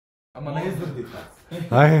Ама не изради това.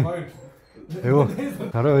 Ай, evo,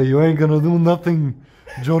 you ain't gonna do nothing,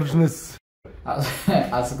 Georgeness.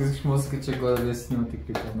 Аз ако искаш мога да скача года да снимате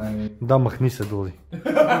клипа от най-ми. Да, махни се, Доди.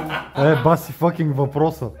 Баси факинг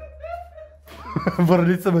въпроса.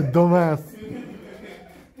 Върни се ме до нас.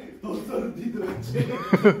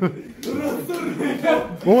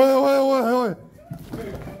 Ой.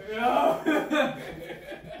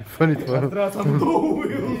 Фани това. Трябва да съм долу.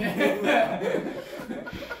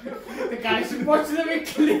 Така ще почне да ми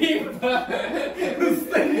клипа.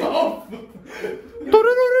 Стенов.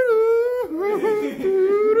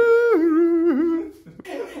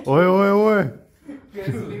 Ой.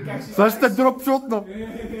 Сега ще дроп шотна.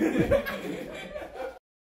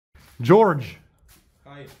 Джордж.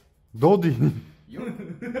 Доди.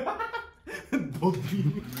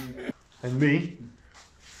 And me.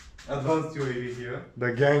 Advanced UAV here.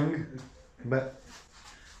 The gang.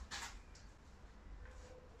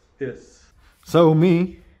 Yes. So me,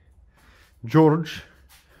 George,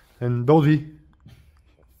 and Dodi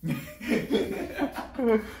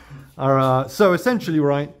are so essentially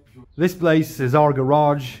right. This place is our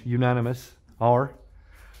garage, unanimous.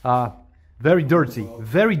 Very dirty,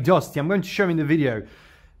 very dusty. I'm going to show you in the video.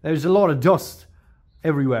 There's a lot of dust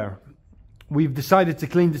everywhere. We've decided to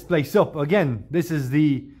clean this place up. Again, this is the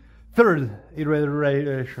third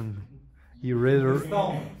iteration.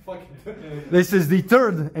 This is the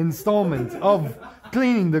third installment of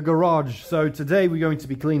cleaning the garage. So today we're going to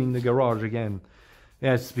be cleaning the garage again.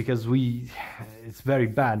 Yes, because it's very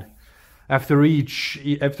bad. After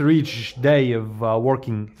each day of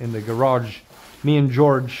working in the garage, me and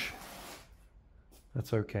George,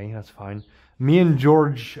 that's okay, that's fine. Me and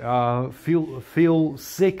George feel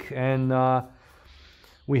sick, and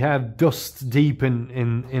we have dust deep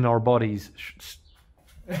in our bodies.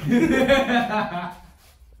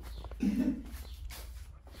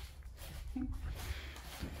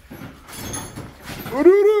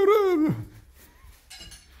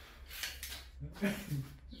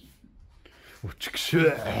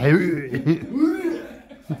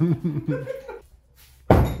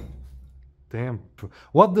 Damn.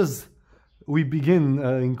 What does we begin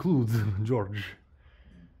include, George?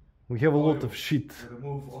 We have a lot of shit.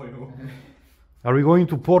 Remove oil. Are we going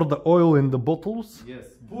to pour the oil in the bottles? Yes.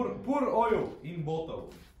 Pour oil in bottle.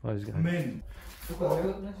 Men.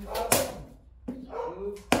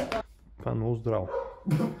 Pa, много здраво.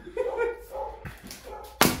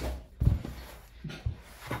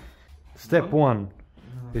 Step 1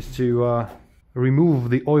 is to remove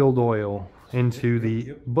the oil into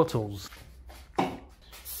the bottles.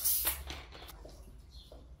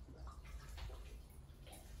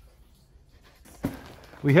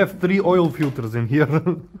 We have 3 oil filters in here.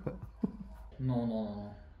 No.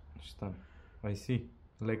 Ще ай си.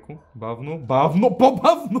 Леко, бавно,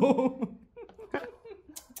 по-бавно!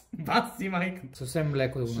 Баси, майка! Съвсем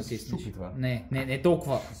леко да го Ще се натиснеш. щупи това. Не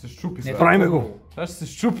толкова. Се щупи Не сега. Правиме го! Това ще се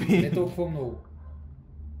щупи. Не толкова много.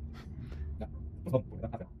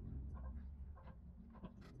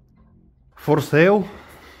 For sale,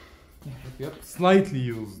 Slightly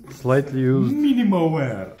used. slightly used. Minimal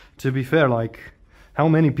wear. To be fair, like, how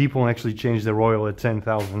many people actually change their oil at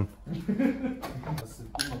 10,000?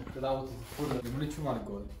 Работа за фурда. Има ли чували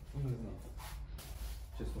горе? Не знам.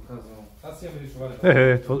 Честно казвам. Аз имам ли чували?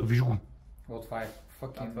 Това, виж го. О, това е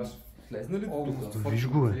fucking... Това ще влезна ли тук? Виж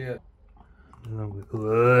го, бе. Не знам го.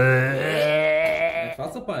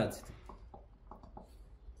 Това са паяците.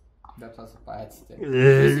 Да, това са паяците.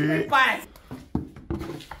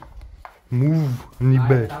 Move, ни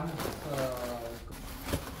бе. Там...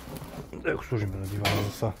 Дай го сложим на дивана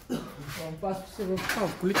за са. Аз се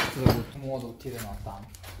в количката да го мога да отиде на там.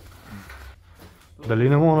 Дали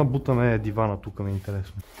не мога да набутаме дивана тук, ми е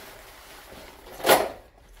интересно.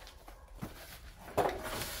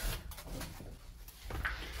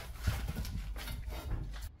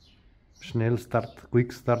 Шнел старт,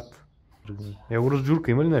 куик старт. Ево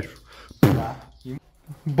разджурка, има ли нещо? Да.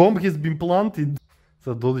 Bomb has been planted.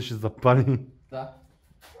 Сега Доди ще запали. Да.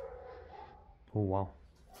 О, вау.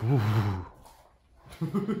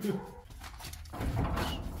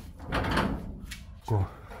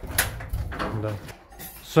 Да.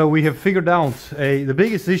 So we have figured out the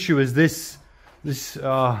biggest issue is this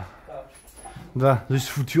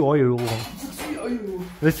oil.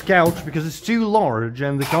 This couch, because it's too large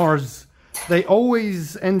and the cars, they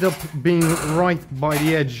always end up being right by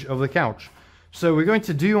the edge of the couch. So we're going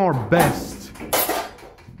to do our best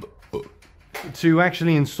to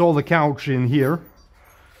actually install the couch in here,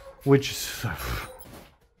 which is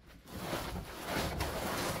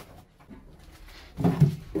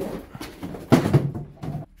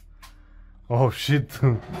oh shit.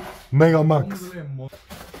 Mega Max.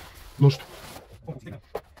 Lost.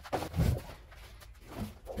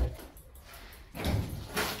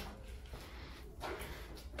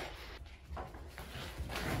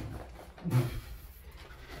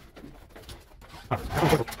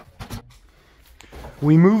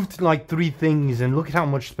 We moved like 3 things and look at how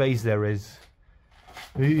much space there is.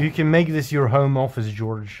 You can make this your home office,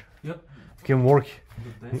 George. Yep. You can work.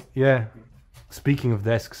 Yeah. Speaking of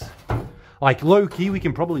desks. Like low key, we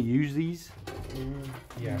can probably use these.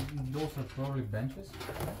 Yeah. Those are probably benches.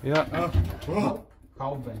 Yeah.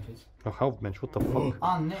 How benches? Oh, help bench, what the fuck?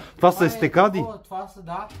 Ah, ne. Това са стекади. Това са,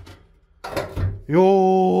 да.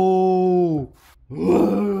 Yo!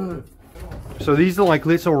 So these are like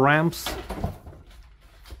little ramps.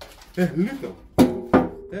 Little.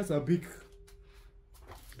 That's a big.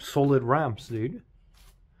 Solid ramps, dude.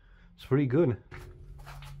 It's pretty good.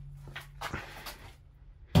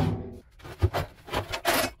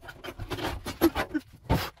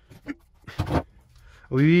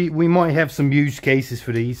 We might have some use cases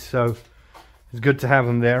for these, so it's good to have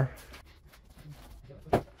them there.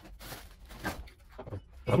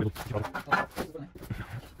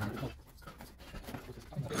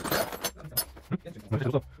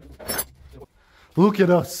 Look at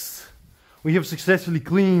us. We have successfully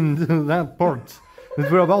cleaned that part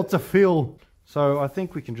that we're about to fill. So I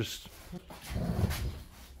think we can just...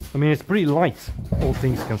 I mean, it's pretty light, all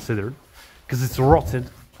things considered, because it's rotted.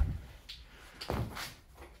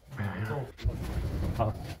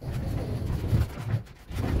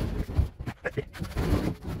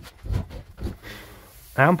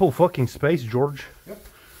 Ample fucking space, George. Yep.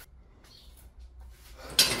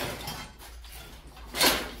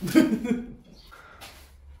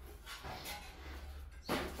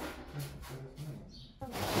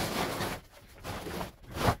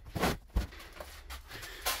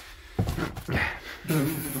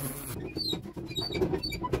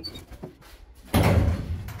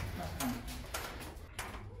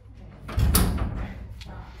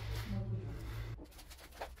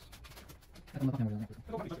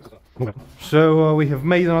 So we have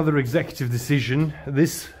made another executive decision.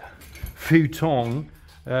 This futon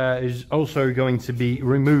is also going to be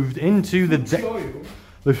removed into the deck.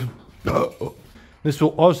 This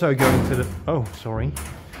will also go into the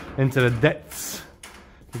into the depths,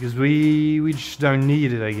 because we just don't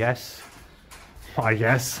need it, I guess.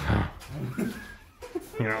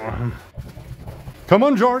 You know. Come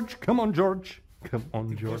on, George. Come on, George. Come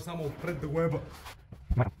on, George.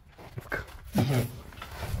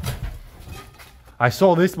 I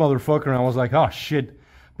saw this motherfucker and I was like, oh shit.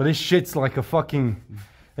 But this shit's like a fucking...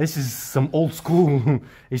 This is some old school.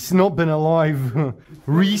 It's not been alive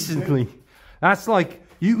recently. That's like...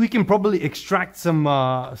 we can probably extract some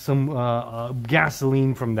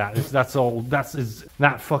gasoline from that. That's old. Is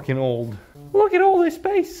that fucking old. Look at all this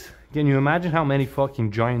space. Can you imagine how many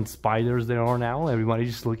fucking giant spiders there are now? Everybody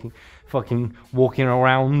just looking, fucking walking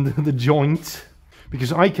around the joint.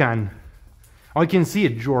 Because I can see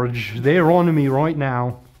it, George. They're on me right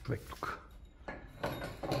now. Like, look.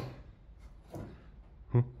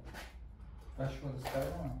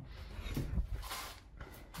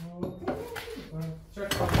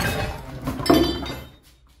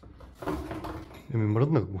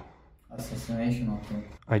 Assassination, I think.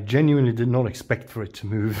 I genuinely did not expect for it to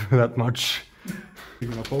move that much.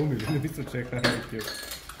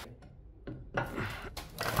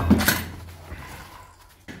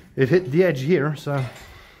 It hit the edge here, so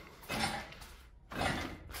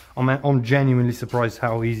I'm genuinely surprised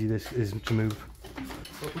how easy this is to move.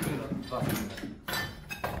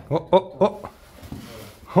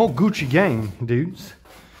 Oh, Gucci gang, dudes.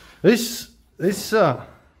 This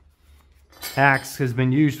axe has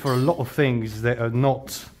been used for a lot of things that are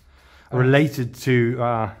not related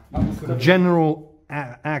to general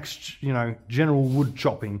axe, you know, general wood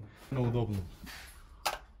chopping.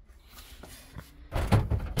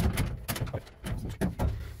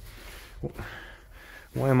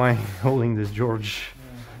 Why am I holding this, George?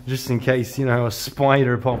 Just in case, you know, a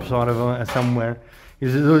spider pops out of somewhere. It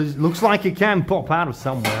looks like it can pop out of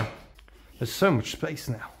somewhere. There's so much space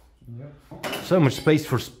now. Yep. So much space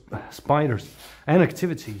for spiders and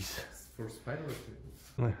activities. For spider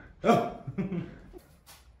activities. Oh.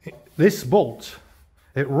 This bolt,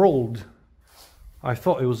 it rolled. I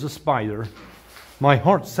thought it was a spider. My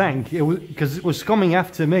heart sank because it was coming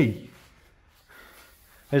after me.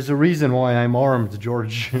 There's a reason why I'm armed,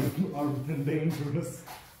 George. Armed and dangerous.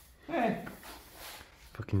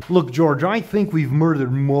 Fucking look, George. I think we've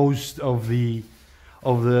murdered most of the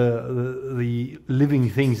living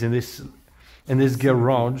things in this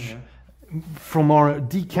garage from our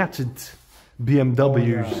decatted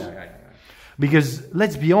BMWs. Oh, yeah. Because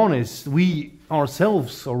let's be honest, we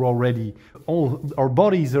ourselves are already, all our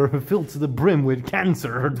bodies are filled to the brim with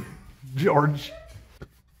cancer, George.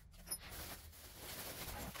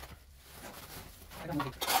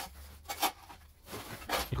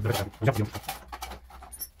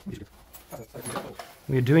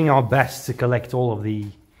 We're doing our best to collect all of the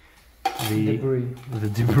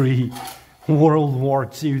debris, World War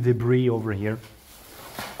II debris over here.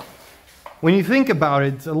 When you think about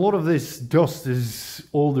it, a lot of this dust is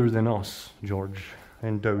older than us, George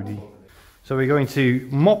and Dodie. So we're going to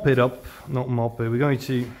mop it up, not mop it, we're going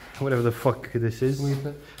to, whatever the fuck this is. Sweep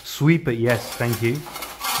it. Sweep it, yes, thank you.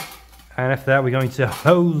 And after that we're going to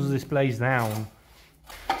hose this place down.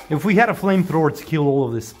 If we had a flamethrower to kill all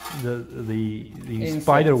of this, the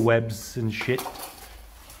spider webs and shit.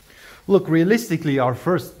 Look, realistically our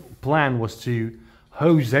first plan was to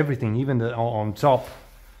hose everything, even on top.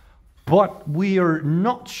 But we are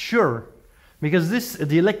not sure, because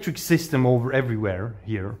the electric system over everywhere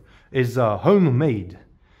here is homemade.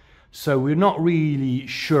 So we're not really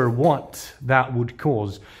sure what that would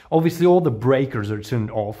cause. Obviously all the breakers are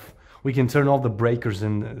turned off. We can turn off the breakers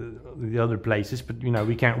in the other places, but you know,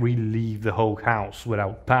 we can't really leave the whole house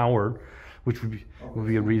without power, which would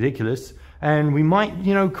be ridiculous. And we might,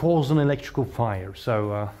 you know, cause an electrical fire.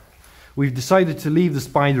 So we've decided to leave the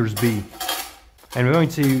spiders be. And we're going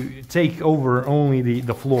to take over only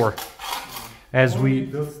the floor, as only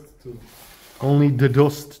dust too. Only the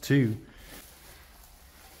dust too.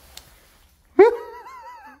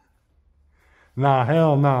 Nah,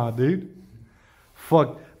 hell nah, dude.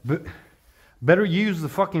 Fuck. Better use the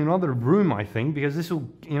fucking other broom, I think, because this will,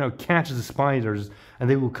 you know, catch the spiders and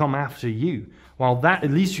they will come after you. While that,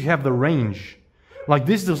 at least you have the range. Like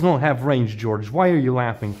this does not have range, George. Why are you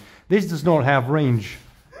laughing? This does not have range.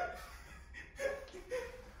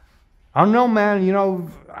 I don't know, man, you know,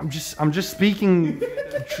 I'm just speaking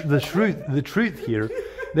the truth here.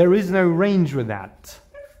 There is no range with that.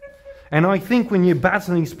 And I think when you're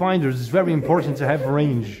battling spiders, it's very important to have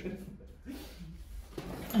range.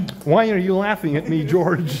 Why are you laughing at me,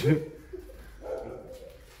 George?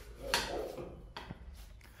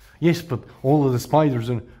 Yes, but all of the spiders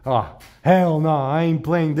are... Ah, hell no, I ain't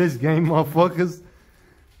playing this game, motherfuckers.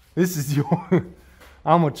 This is your...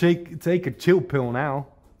 I'm gonna take a chill pill now.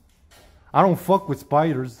 I don't fuck with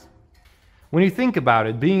spiders. When you think about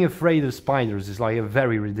it, being afraid of spiders is like a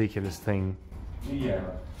very ridiculous thing. Yeah.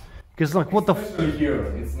 Because like, what the Especially here,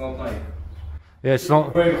 it's not like... Yeah, it's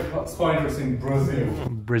not... Afraid of spiders in Brazil.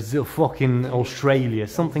 Brazil, fucking Australia,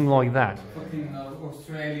 something like that. Fucking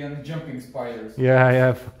Australian jumping spiders.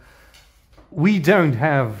 Yeah. We don't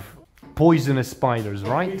have poisonous spiders,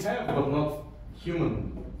 right? We have, but not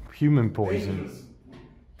human. Human poison. Dangerous.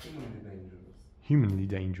 Humanly dangerous. Humanly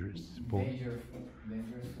dangerous. Dangerous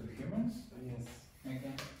for humans? Yes.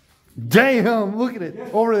 Okay. Damn, look at it,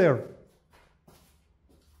 over there.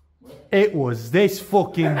 It was this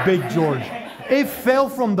fucking big, George. It fell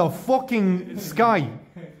from the fucking sky.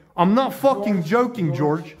 I'm not fucking joking,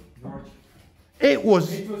 George. It was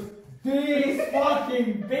this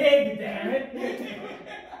fucking big, damn it.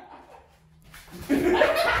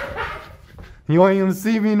 You ain't gonna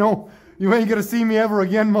see me, no. You ain't gonna see me ever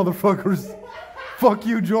again, motherfuckers. Fuck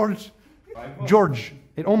you, George. George,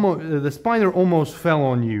 the spider almost fell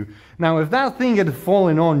on you. Now, if that thing had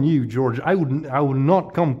fallen on you, George, I would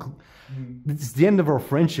not come. It's the end of our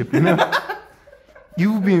friendship, you know.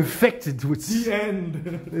 You will be infected with... The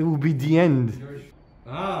end. It will be the end.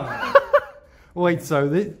 Ah. Wait,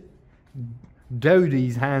 so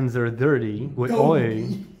Dodie's hands are dirty with oil.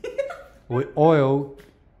 With oil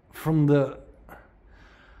from the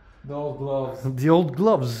old gloves. The old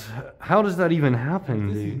gloves. How does that even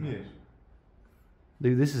happen, dude?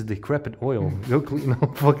 Dude, this is decrepit oil. Go clean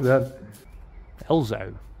up. Fuck that.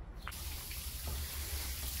 Elzo.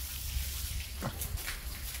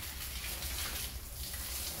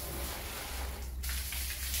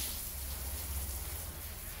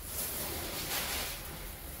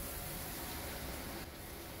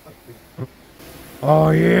 Oh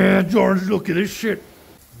yeah, George, look at this shit.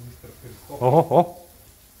 Oh.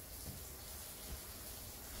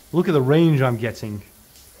 Look at the range I'm getting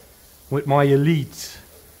with my elite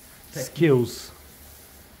skills.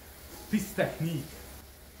 This technique.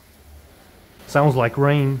 Sounds like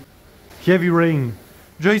rain. Heavy rain.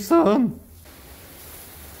 Jason!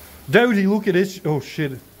 Dodie, look at this. Oh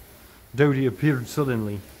shit. Dodie appeared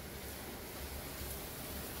suddenly.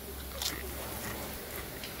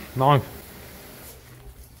 No.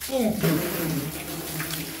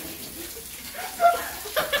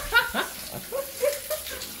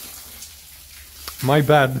 My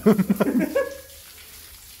bad.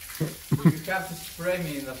 have to spray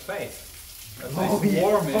me in the face. At least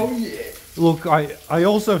warm me. Oh yeah. Look, I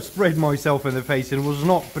also sprayed myself in the face and it was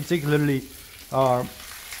not particularly planned.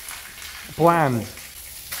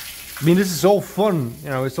 I mean, this is all fun, you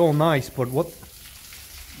know, it's all nice, but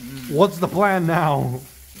what's the plan now?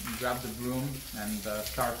 Grab the broom and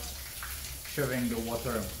start shoving the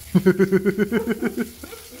water.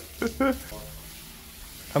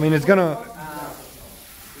 I mean, it's gonna...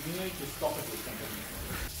 You need to stop it with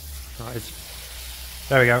something. Right.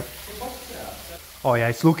 There we go. Oh yeah,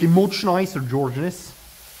 it's looking much nicer, Georgianus.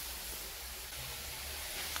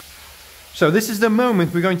 So this is the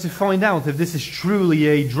moment we're going to find out if this is truly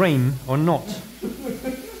a drain or not.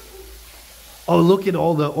 Oh, look at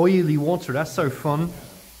all the oily water, that's so fun.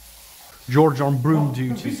 George on broom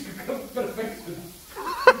duty.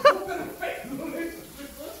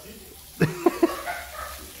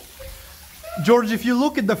 George, if you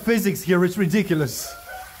look at the physics here, it's ridiculous.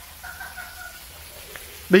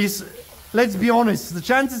 Because, let's be honest, the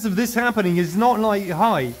chances of this happening is not like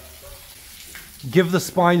high. Give the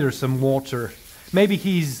spider some water. Maybe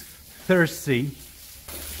he's thirsty.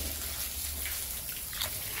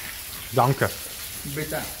 Danke.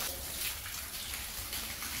 Bitte.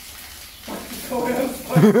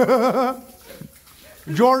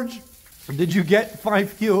 George, did you get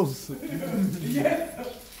 5 kills? Yes!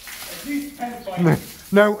 At least 10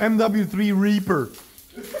 fights. No, MW3 Reaper.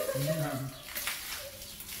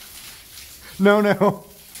 No.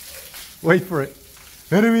 Wait for it.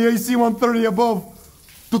 Enemy AC 130 above.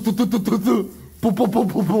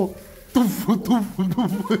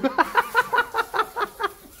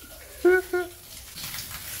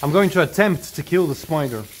 I'm going to attempt to kill the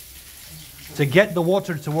spider. To get the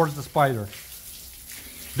water towards the spider.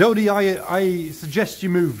 Dodie, I suggest you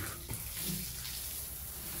move.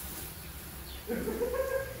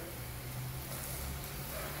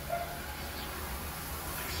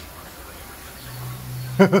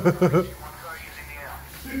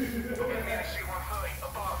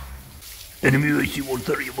 Enemy AC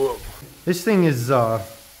 130 above. This thing is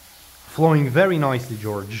flowing very nicely,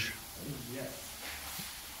 George.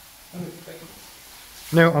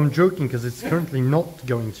 No, I'm joking because it's currently not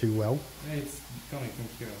going too well. It's coming from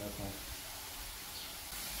here, that's all.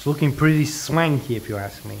 It's looking pretty swanky if you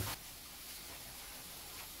ask me.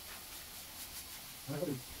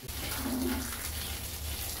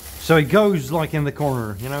 So it goes like in the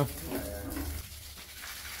corner, you know?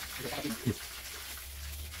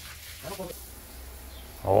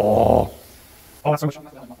 Oh! Oh, that's so much.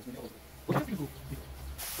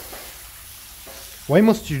 Why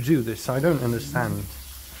must you do this? I don't understand.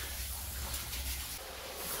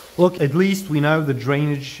 Look, at least we know the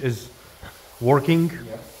drainage is working.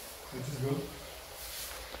 Yeah, which is good.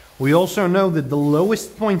 We also know that the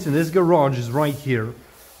lowest point in this garage is right here.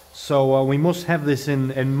 So we must have this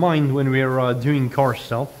in mind when we're doing car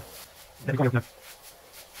stuff.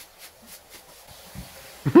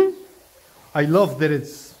 I love that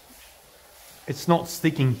it's not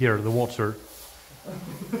sticking here, the water.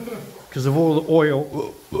 Because of all the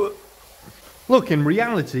oil. Look, in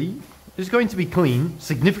reality, it's going to be clean,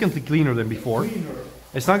 significantly cleaner than before.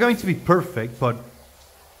 It's not going to be perfect, but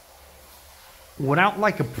without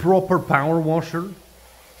like a proper power washer,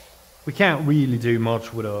 we can't really do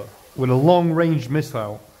much with a long-range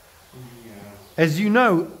missile. Yeah. As you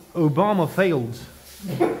know, Obama failed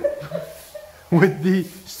with the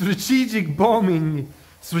strategic bombing,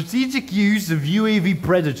 strategic use of UAV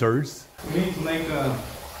predators. We need to make a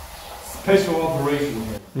special operation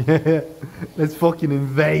here. Yeah, let's fucking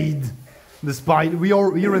invade the spider.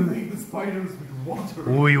 We're in. Make the spiders with water.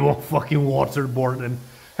 We want fucking waterboard and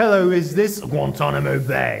hello, is this Guantanamo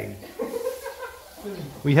Bay?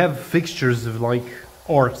 We have fixtures of like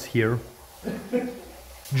art here.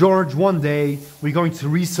 George, one day we're going to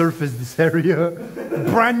resurface this area.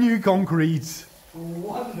 Brand new concrete.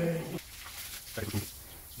 One day.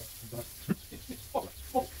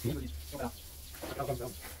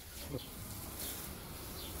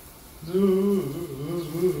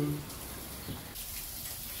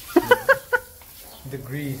 The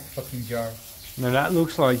grease fucking jar. Now that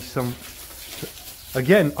looks like some...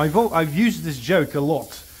 Again, I've used this joke a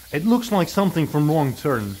lot. It looks like something from Wrong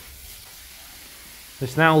Turn.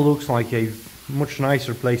 This now looks like a much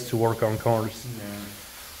nicer place to work on cars. Yeah.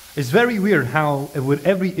 It's very weird how with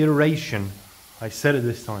every iteration, I said it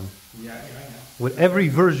this time, Yeah. with every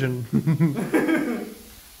version,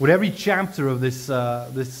 with every chapter of this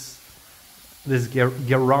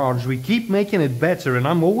garage, we keep making it better, and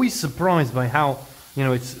I'm always surprised by how, you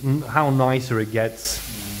know, how nicer it gets.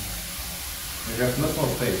 We have much more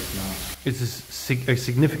space now. It's a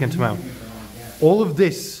significant amount. All of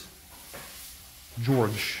this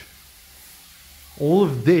George. All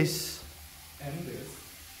of this,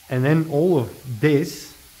 and then all of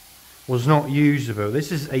this was not usable.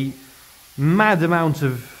 This is a mad amount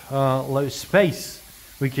of space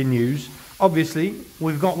we can use. Obviously,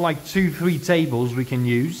 we've got like 2-3 tables we can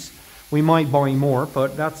use. We might buy more,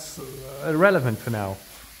 but that's irrelevant for now,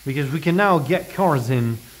 because we can now get cars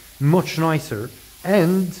in much nicer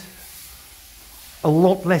and a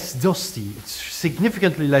lot less dusty. It's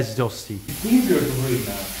significantly less dusty. It's easier to breathe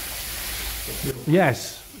now.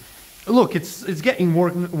 Yes. Look, it's getting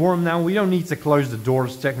warm now. We don't need to close the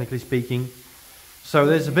doors, technically speaking. So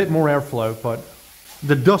there's a bit more airflow, but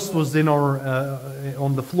the dust was in our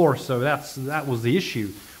on the floor, so that was the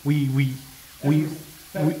issue.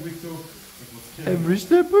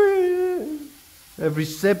 Every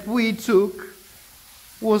step we took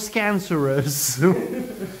was cancerous.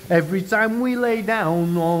 Every time we lay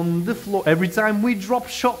down on the floor, every time we drop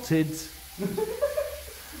shotted,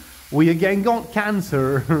 we again got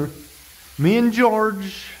cancer. Me and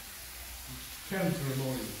George.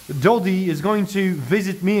 Dodie is going to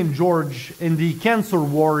visit me and George in the cancer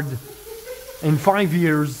ward in 5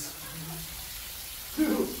 years.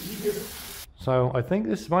 So I think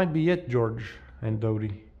this might be it, George and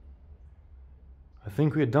Dodie. I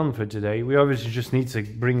think we're done for today. We obviously just need to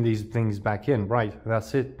bring these things back in. Right,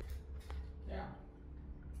 that's it. Yeah.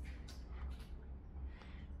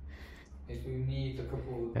 If we need a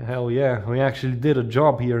couple... Hell yeah, we actually did a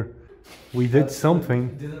job here. We did something.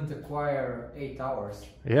 It didn't require 8 hours.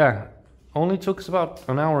 Yeah, only took us about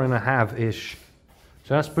an hour and a half-ish.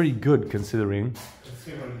 So that's pretty good considering.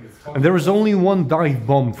 And there was only one dive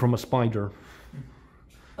bomb from a spider.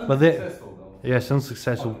 But yes,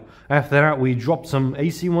 unsuccessful. After that, we dropped some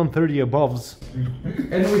AC-130 aboves.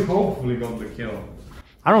 And we hopefully got the kill.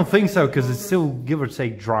 I don't think so, because it's still give or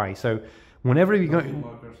take dry. So whenever we go,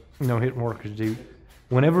 no hit markers, dude.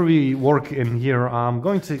 Whenever we work in here, I'm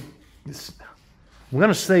gonna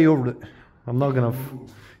stay over. I'm not gonna.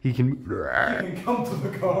 He can come to the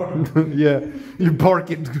car. Yeah, you park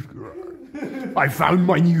it. I found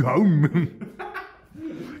my new home.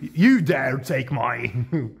 You dare take my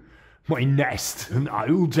nest, and I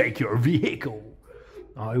will take your vehicle.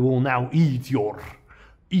 I will now eat your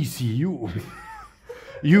ECU.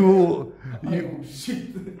 You will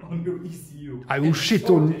shit on your ECU. I will shit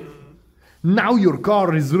on. Now your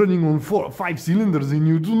car is running on 4 or 5 cylinders, and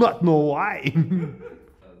you do not know why.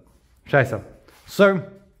 Scheiße. So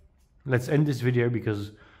let's end this video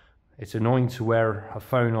because it's annoying to wear a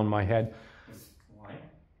phone on my head. Why?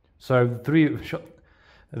 So the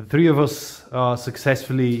three of us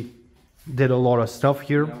successfully did a lot of stuff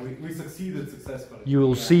here. Yeah, we succeeded successfully. You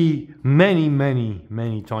will see many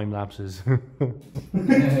time lapses.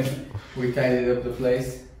 We tidied up the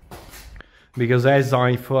place. Because as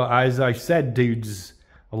I said, dudes,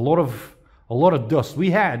 a lot of dust.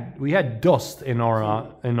 We had dust in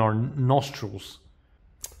our nostrils.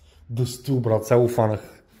 Dus toe, brat, zo funnig.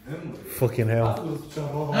 Fucking hell.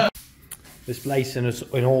 This place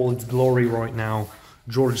in all its glory right now.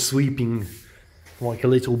 George sweeping like a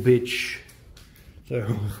little bitch. So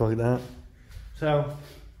like that. So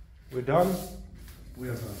we're done. We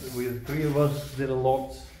the 3 of us did a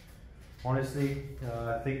lot. Honestly,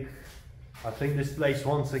 I think this place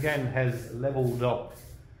once again has leveled up.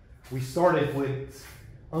 We started with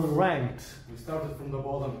unranked. We started from the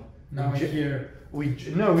bottom. Now here. We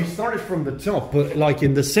started from the top, but like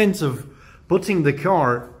in the sense of putting the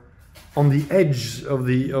car on the edge of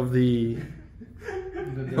the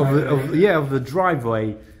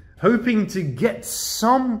driveway, hoping to get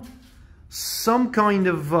some kind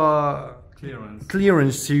of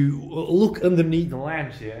clearance to look underneath the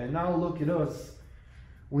lamps here. And now look at us.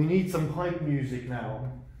 We need some hype music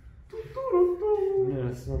now. No,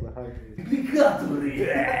 it's not the hype music.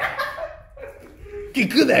 Che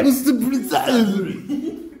cos'è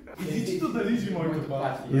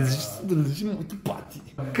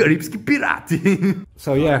Caribski pirati.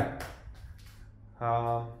 So yeah.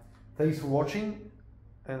 Thanks for watching.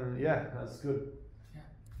 And yeah, that's good. Yeah.